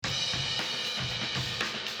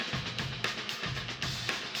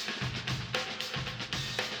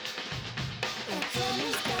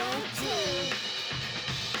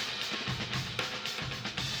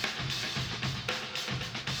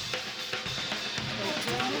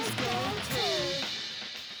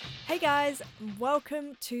guys,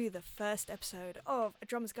 welcome to the first episode of A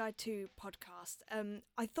Drummer's Guide to podcast.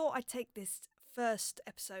 I thought I'd take this first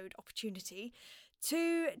episode opportunity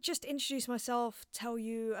to just introduce myself, tell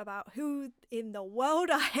you about who in the world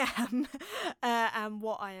I am and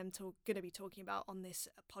what I am going to be talking about on this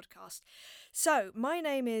podcast. So, my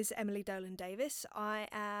name is Emily Dolan Davis. I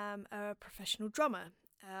am a professional drummer.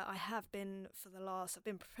 I have been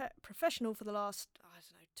professional for the last,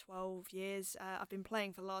 12 years. I've been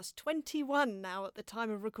playing for the last 21 now at the time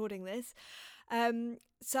of recording this.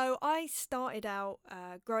 So I started out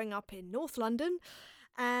growing up in North London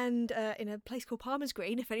and in a place called Palmer's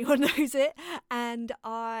Green, if anyone knows it. And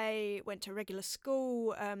I went to regular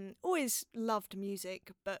school, always loved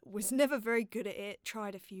music, but was never very good at it.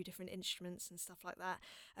 Tried a few different instruments and stuff like that,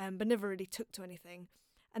 but never really took to anything.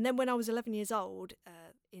 And then when I was 11 years old,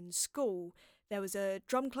 in school, there was a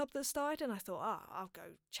drum club that started, and I thought, I'll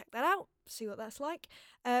go check that out, see what that's like.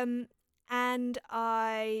 And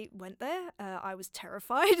I went there. I was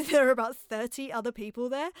terrified. There were about 30 other people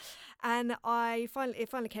there. And it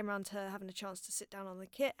finally came around to having a chance to sit down on the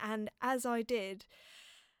kit. And as I did,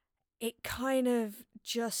 it kind of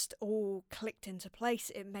just all clicked into place.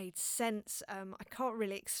 It made sense. I can't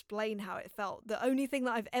really explain how it felt. The only thing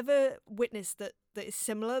that I've ever witnessed that is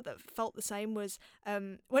similar, that felt the same, was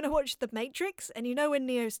when I watched The Matrix, and when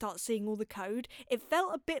Neo starts seeing all the code, it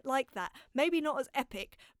felt a bit like that. Maybe not as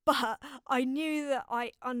epic, but I knew that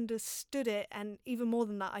I understood it, and even more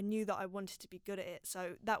than that, I knew that I wanted to be good at it.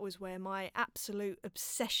 So that was where my absolute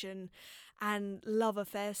obsession and love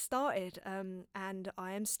affair started, and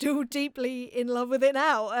I am still deeply in love with it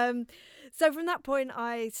now. So from that point,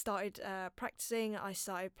 I started practicing. I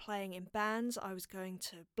started playing in bands. I was going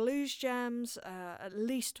to blues jams at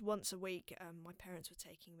least once a week. My parents were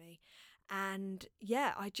taking me. And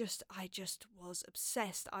yeah, I just was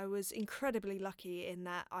obsessed. I was incredibly lucky in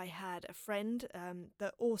that I had a friend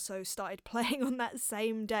that also started playing on that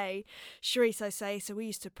same day, Sharice Osei. So we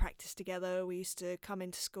used to practice together. We used to come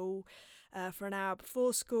into school for an hour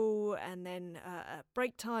before school, and then at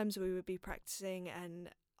break times we would be practicing, and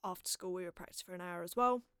after school we would practice for an hour as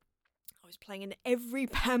well. I was playing in every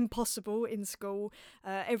band possible in school,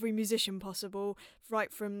 every musician possible,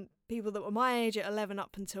 right from people that were my age at 11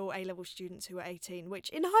 up until A-level students who were 18, which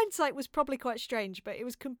in hindsight was probably quite strange, but it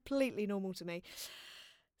was completely normal to me.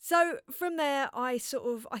 So from there, I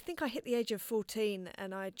think I hit the age of 14,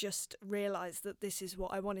 and I just realised that this is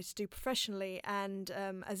what I wanted to do professionally. And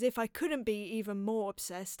as if I couldn't be even more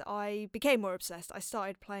obsessed, I became more obsessed. I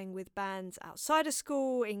started playing with bands outside of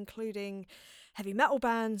school, including heavy metal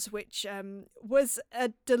bands, which was a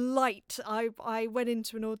delight. I went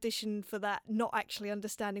into an audition for that, not actually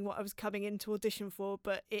understanding what I was coming into audition for,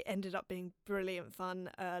 but it ended up being brilliant fun,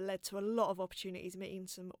 led to a lot of opportunities, meeting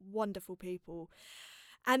some wonderful people.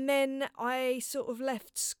 And then I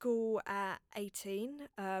left school at 18.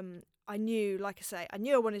 I knew, like I say, I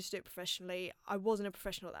wanted to do it professionally. I wasn't a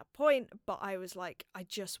professional at that point, but I was like, I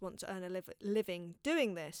just want to earn a living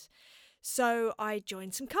doing this. So I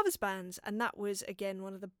joined some covers bands, and that was, again,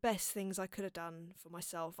 one of the best things I could have done for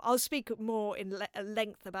myself. I'll speak more in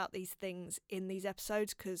length about these things in these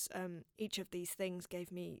episodes, because each of these things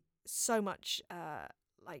gave me so much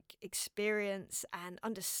experience and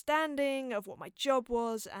understanding of what my job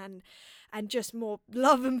was, and just more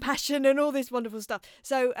love and passion and all this wonderful stuff.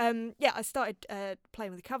 So I started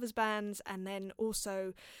playing with the covers bands, and then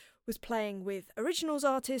also was playing with originals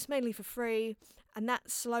artists, mainly for free, and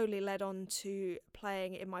that slowly led on to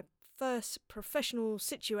playing in my first professional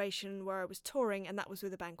situation where I was touring, and that was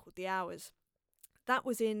with a band called The Hours. That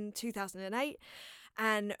was in 2008.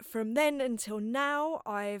 And from then until now,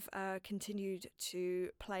 I've continued to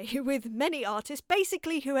play with many artists,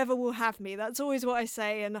 basically whoever will have me. That's always what I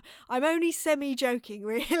say, and I'm only semi-joking,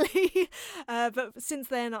 really. But since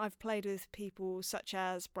then, I've played with people such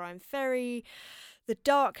as Brian Ferry, The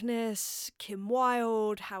Darkness, Kim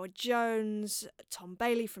Wilde, Howard Jones, Tom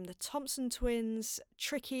Bailey from the Thompson Twins,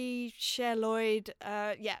 Tricky, Cher Lloyd,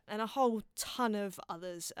 and a whole ton of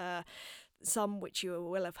others. Some which you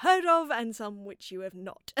will have heard of, and some which you have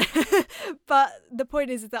not. But the point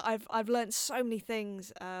is that I've learned so many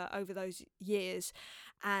things over those years,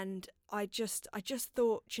 and I just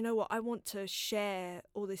thought, you know what, I want to share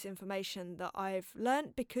all this information that I've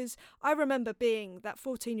learned, because I remember being that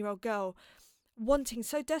 14-year-old girl wanting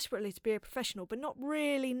so desperately to be a professional, but not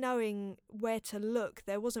really knowing where to look.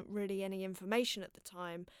 There wasn't really any information at the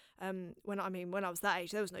time. When I was that age,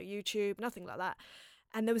 there was no YouTube, nothing like that.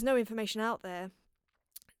 And there was no information out there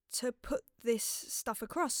to put this stuff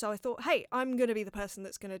across. So I thought, hey, I'm going to be the person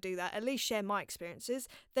that's going to do that, at least share my experiences.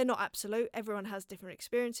 They're not absolute. Everyone has different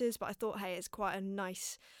experiences. But I thought, hey, it's quite a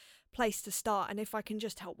nice place to start. And if I can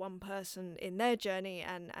just help one person in their journey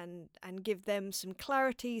and give them some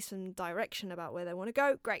clarity, some direction about where they want to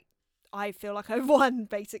go, great. I feel like I've won,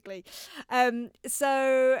 basically.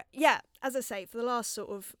 So yeah, as I say, for the last sort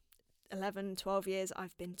of 11, 12 years,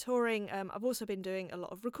 I've been touring. I've also been doing a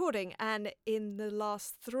lot of recording. And in the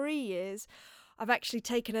last 3 years, I've actually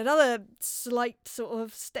taken another slight sort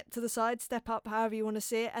of step to the side, step up, however you want to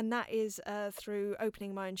see it. And that is through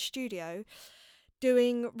opening my own studio,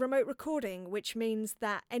 doing remote recording, which means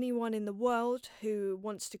that anyone in the world who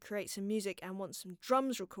wants to create some music and wants some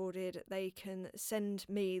drums recorded, they can send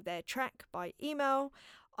me their track by email.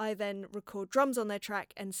 I then record drums on their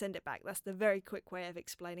track and send it back. That's the very quick way of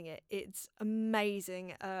explaining it. It's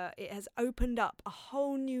amazing. It has opened up a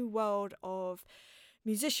whole new world of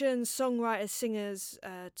musicians, songwriters, singers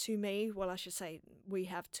to me. Well, I should say we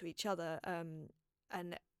have to each other. And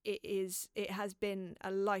it has been a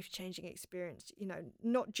life-changing experience, you know,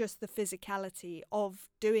 not just the physicality of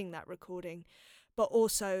doing that recording, but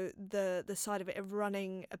also the side of it of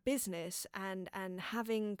running a business and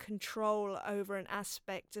having control over an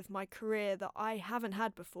aspect of my career that I haven't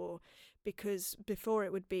had before, because before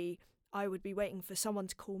it would be I would be waiting for someone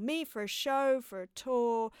to call me for a show, for a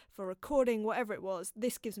tour, for recording, whatever it was.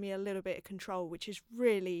 This gives me a little bit of control, which is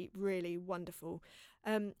really, really wonderful.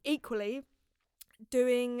 Equally,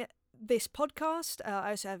 doing this podcast, I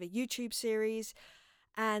also have a YouTube series,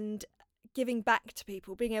 and giving back to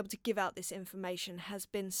people, being able to give out this information has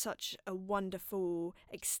been such a wonderful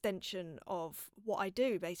extension of what I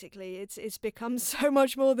do. Basically, it's become so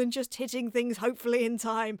much more than just hitting things hopefully in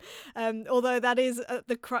time, although that is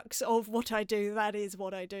the crux of what I do. That is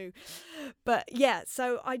what I do. But yeah,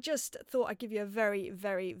 so I just thought I'd give you a very,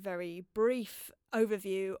 very, very brief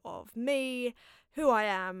overview of me, who I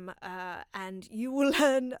am, and you will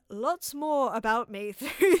learn lots more about me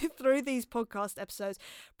through these podcast episodes,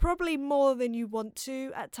 probably more than you want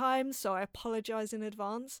to at times, so I apologise in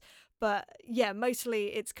advance. But yeah, mostly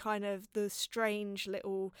it's kind of the strange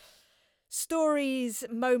little stories,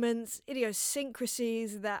 moments,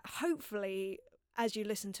 idiosyncrasies that hopefully, as you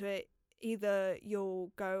listen to it, either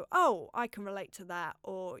you'll go, oh, I can relate to that,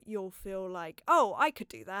 or you'll feel like, oh, I could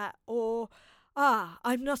do that, or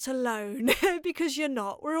I'm not alone, because you're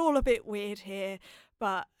not. We're all a bit weird here,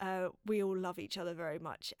 but we all love each other very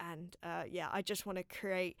much. And yeah, I just want to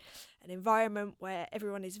create an environment where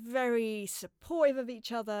everyone is very supportive of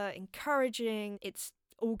each other, encouraging. It's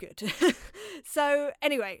all good. So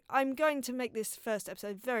anyway, I'm going to make this first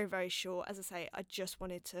episode very, very short. As I say, I just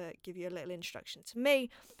wanted to give you a little introduction to me.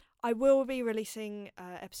 I will be releasing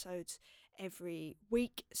episodes every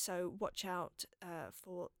week, so watch out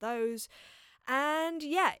for those. And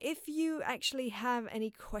yeah, if you actually have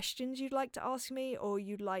any questions you'd like to ask me, or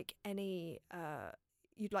you'd like to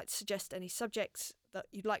suggest any subjects that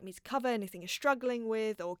you'd like me to cover, anything you're struggling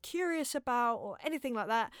with or curious about, or anything like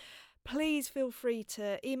that, please feel free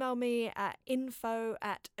to email me at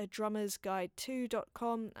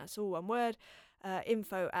info@adrummersguide2.com. That's all one word.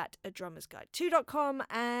 info@adrummersguide2.com.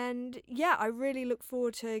 And yeah, I really look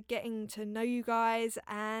forward to getting to know you guys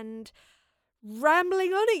and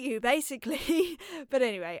rambling on at you, basically. But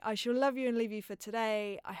anyway, I shall love you and leave you for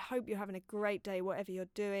today. I hope you're having a great day, whatever you're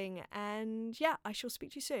doing. And yeah, I shall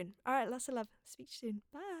speak to you soon. All right, lots of love. Speak to you soon.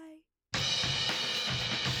 Bye.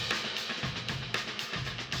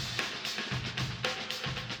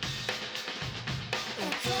 A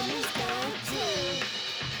drummer's guide.